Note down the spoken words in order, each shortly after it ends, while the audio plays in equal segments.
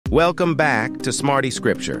Welcome back to Smarty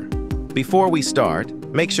Scripture. Before we start,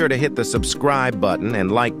 make sure to hit the subscribe button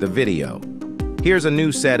and like the video. Here's a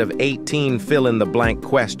new set of 18 fill-in-the-blank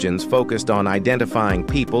questions focused on identifying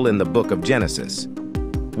people in the book of Genesis.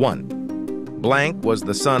 1. Blank was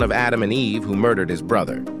the son of Adam and Eve who murdered his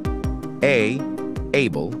brother. A.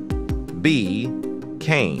 Abel. B.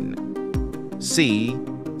 Cain. C.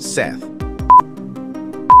 Seth.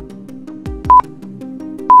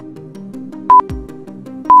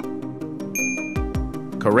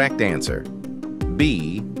 Correct answer,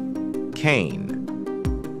 B. Cain.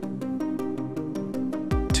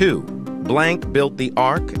 2. Blank built the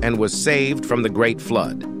ark and was saved from the great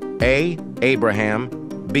flood. A. Abraham.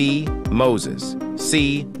 B. Moses.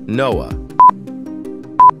 C. Noah.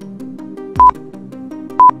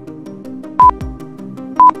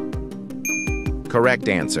 Correct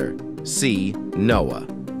answer, C. Noah.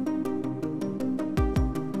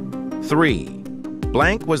 3.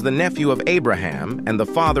 Blank was the nephew of Abraham and the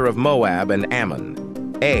father of Moab and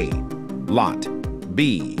Ammon. A. Lot.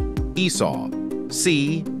 B. Esau.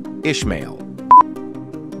 C. Ishmael.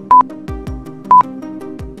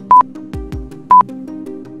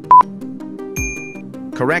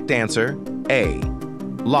 Correct answer, A.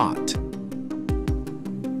 Lot.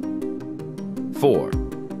 4.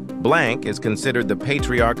 Blank is considered the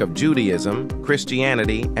patriarch of Judaism,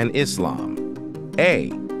 Christianity, and Islam.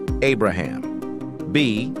 A. Abraham.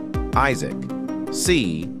 B. Isaac.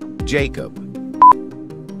 C. Jacob.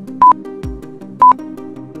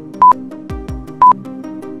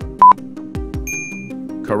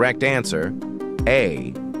 Correct answer,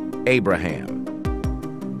 A. Abraham.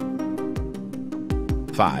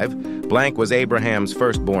 5. Blank was Abraham's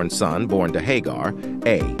firstborn son, born to Hagar.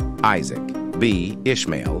 A. Isaac. B.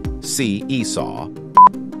 Ishmael. C. Esau.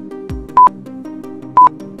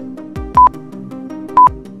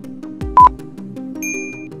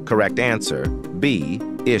 Correct answer, B.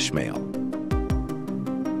 Ishmael.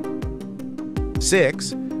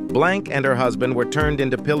 6. Blank and her husband were turned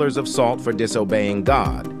into pillars of salt for disobeying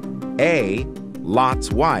God. A.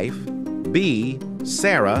 Lot's wife. B.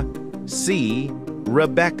 Sarah. C.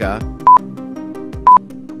 Rebecca.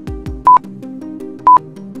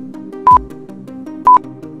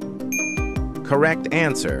 Correct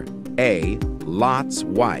answer, A. Lot's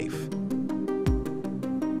wife.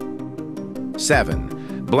 7.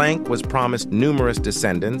 Blank was promised numerous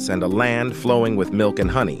descendants and a land flowing with milk and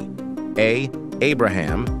honey. A.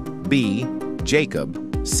 Abraham. B.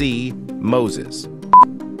 Jacob. C. Moses.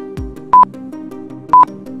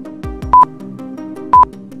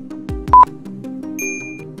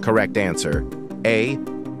 Correct answer, A.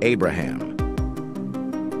 Abraham.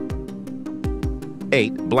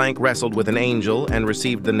 8. Blank wrestled with an angel and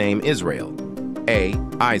received the name Israel. A.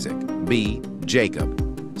 Isaac. B. Jacob.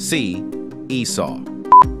 C. Esau.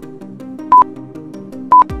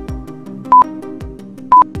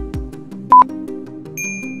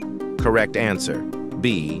 Correct answer,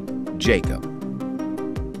 B. Jacob.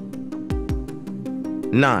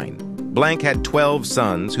 9. Blank had 12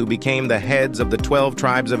 sons who became the heads of the 12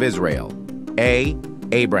 tribes of Israel. A.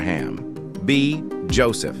 Abraham. B.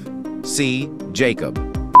 Joseph. C. Jacob.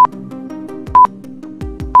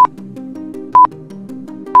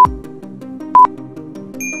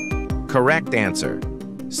 Correct answer,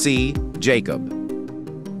 C. Jacob.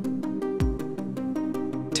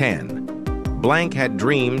 10. Blank had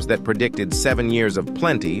dreams that predicted 7 years of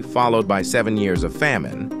plenty followed by 7 years of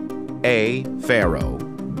famine. A. Pharaoh.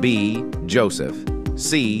 B. Joseph.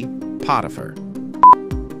 C. Potiphar.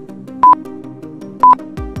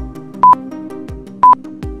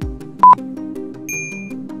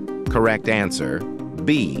 Correct answer,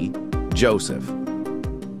 B. Joseph.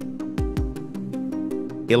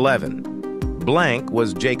 11. Blank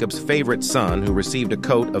was Jacob's favorite son who received a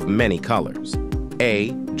coat of many colors.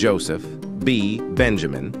 A. Joseph. B.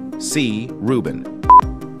 Benjamin. C. Reuben.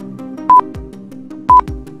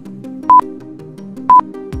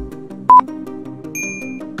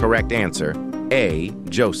 Correct answer, A.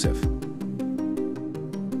 Joseph.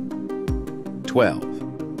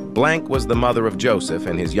 12. Blank was the mother of Joseph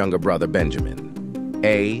and his younger brother Benjamin.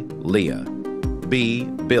 A. Leah. B.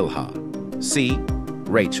 Bilhah. C.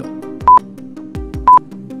 Rachel.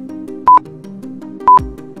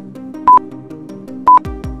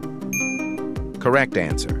 Correct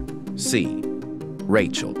answer, C.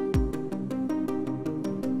 Rachel.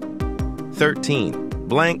 13.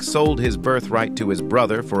 Blank sold his birthright to his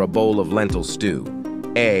brother for a bowl of lentil stew.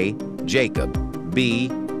 A. Jacob.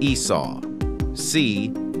 B. Esau.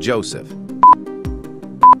 C. Joseph.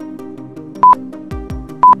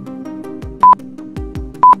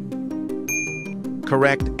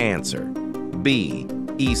 Correct answer, B.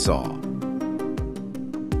 Esau.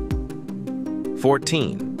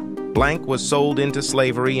 14. Blank was sold into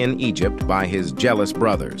slavery in Egypt by his jealous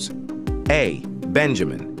brothers. A.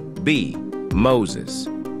 Benjamin. B. Moses.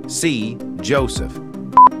 C. Joseph.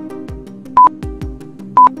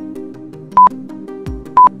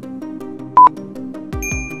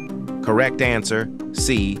 Correct answer,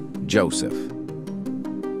 C. Joseph.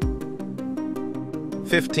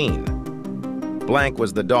 15. Blank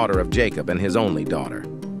was the daughter of Jacob and his only daughter.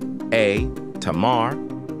 A. Tamar.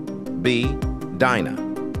 B. Dinah.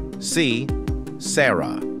 C.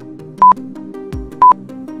 Sarah.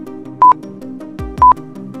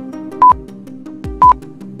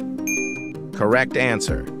 Correct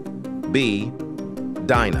answer, B.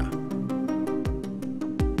 Dinah.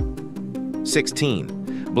 16.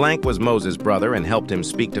 Blank was Moses' brother and helped him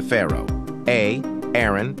speak to Pharaoh. A.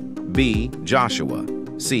 Aaron. B. Joshua.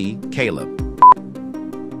 C. Caleb.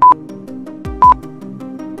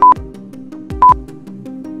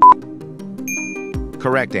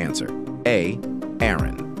 Correct answer, A.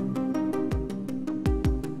 Aaron.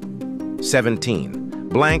 17.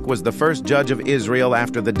 Blank was the first judge of Israel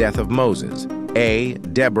after the death of Moses. A.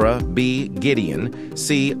 Deborah. B. Gideon.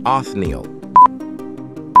 C. Othniel.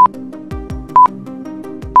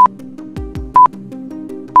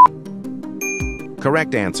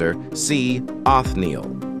 Correct answer, C. Othniel.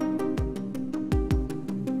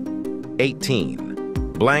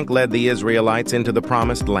 18. Blank led the Israelites into the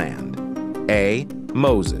promised land. A.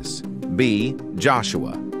 Moses. B.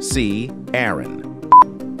 Joshua. C. Aaron.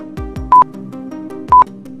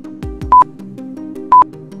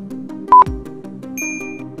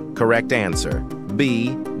 Correct answer,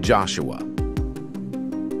 B. Joshua.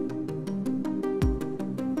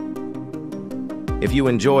 If you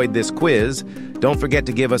enjoyed this quiz, don't forget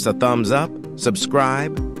to give us a thumbs up,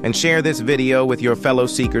 subscribe, and share this video with your fellow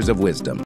seekers of wisdom.